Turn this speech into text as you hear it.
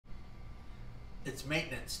It's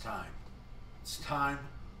maintenance time. It's time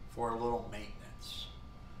for a little maintenance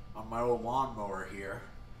on my old lawnmower here,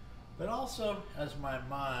 but also as my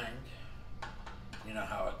mind, you know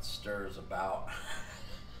how it stirs about.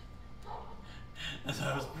 As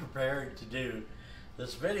I was preparing to do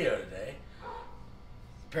this video today,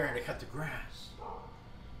 preparing to cut the grass,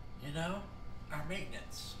 you know, our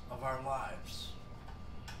maintenance of our lives.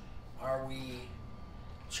 Are we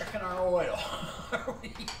checking our oil? Are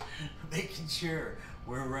we making sure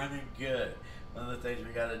we're running good? One of the things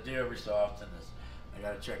we got to do every so often is I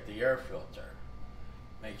got to check the air filter,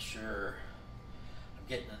 make sure I'm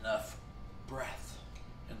getting enough breath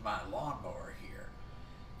in my lawnmower here.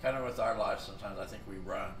 Kind of with our lives, sometimes I think we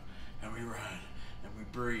run and we run and we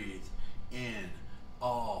breathe in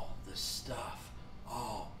all this stuff,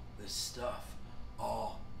 all this stuff,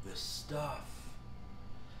 all this stuff.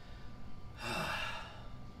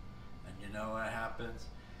 And you know what happens?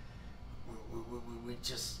 We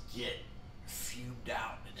just get fumed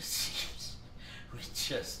out, and it seems we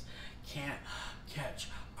just can't catch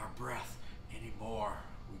our breath anymore.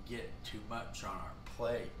 We get too much on our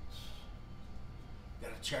plates. We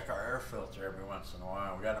got to check our air filter every once in a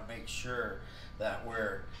while. We got to make sure that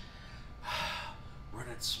we're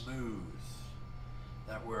running smooth,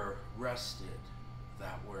 that we're rested,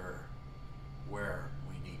 that we're where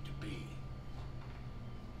we need to be.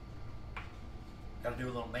 Got to do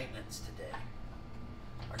a little maintenance today.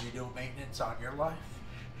 Are you doing maintenance on your life?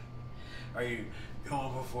 Are you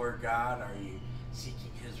going before God? Are you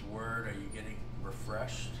seeking His Word? Are you getting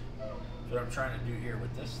refreshed? What I'm trying to do here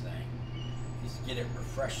with this thing is get it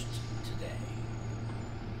refreshed today.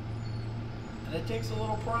 And it takes a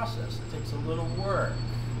little process. It takes a little work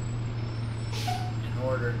in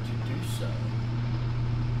order to do so.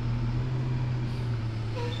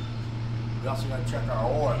 We also got to check our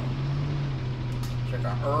oil. Check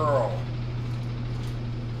our Earl.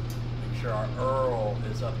 Make sure our Earl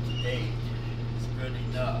is up to date. It's good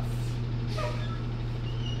enough.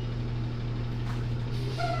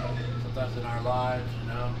 Sometimes in our lives, you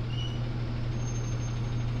know,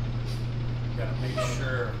 we gotta make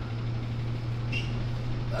sure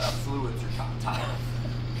that our fluids are top.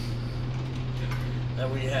 That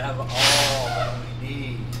we have all that we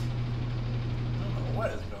need. I don't know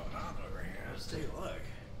what is going on over here. Let's take a look.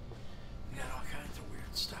 We got all kinds of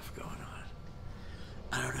weird stuff going on.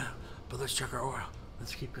 I don't know, but let's check our oil.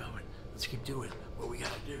 Let's keep going. Let's keep doing what we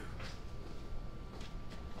gotta do.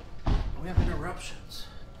 We have interruptions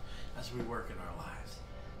as we work in our lives.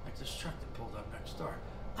 Like this truck that pulled up next door.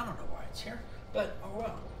 I don't know why it's here, but oh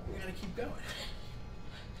well, we gotta keep going.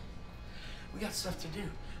 We got stuff to do.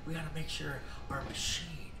 We gotta make sure our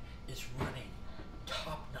machine is running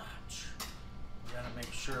top notch. We gotta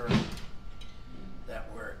make sure that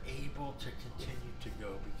we're able to continue to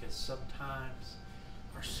go, because sometimes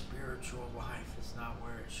our spiritual life is not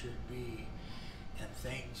where it should be, and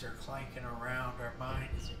things are clanking around. Our mind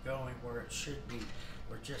isn't going where it should be.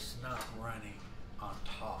 We're just not running on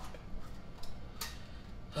top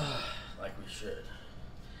like we should.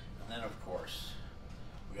 And then of course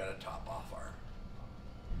we got to top off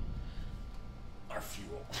our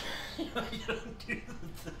fuel. You don't do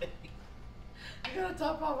the thing. We got to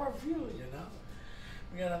top off our fuel, you know.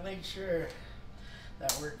 We got to make sure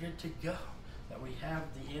that we're good to go, that we have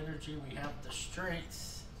the energy, we have the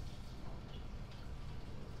strength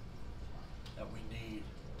that we need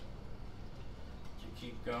to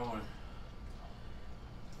keep going.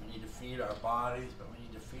 We need to feed our bodies, but we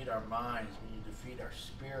need to feed our minds. We need to feed our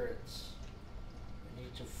spirits. We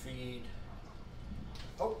need to feed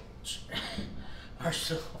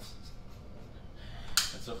ourselves.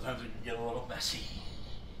 And sometimes it can get a little messy.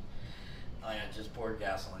 I just poured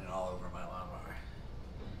gasoline all over my lawnmower.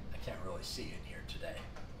 I can't really see in here today.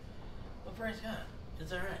 But praise God,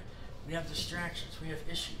 it's alright. We have distractions, we have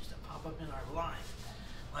issues that pop up in our life.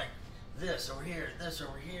 Like this over here, and this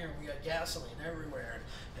over here, and we got gasoline everywhere,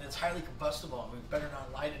 and it's highly combustible, and we better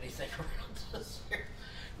not light anything around us here.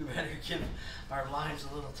 We better give our lives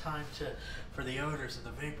a little time for the odors and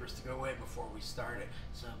the vapors to go away before we start it.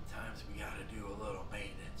 Sometimes we gotta do a little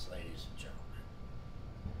maintenance, ladies and gentlemen.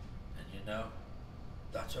 And you know,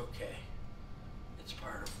 that's okay. It's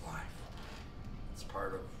part of life. It's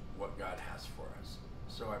part of what God has for us.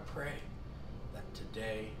 So I pray that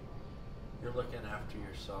today you're looking after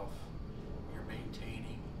yourself, you're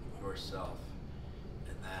maintaining yourself,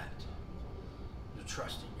 and that you're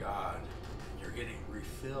trusting God, and you're getting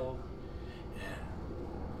refilled and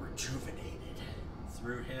rejuvenated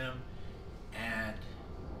through Him, and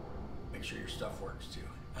make sure your stuff works too.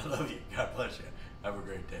 I love you. God bless you. Have a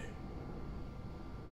great day.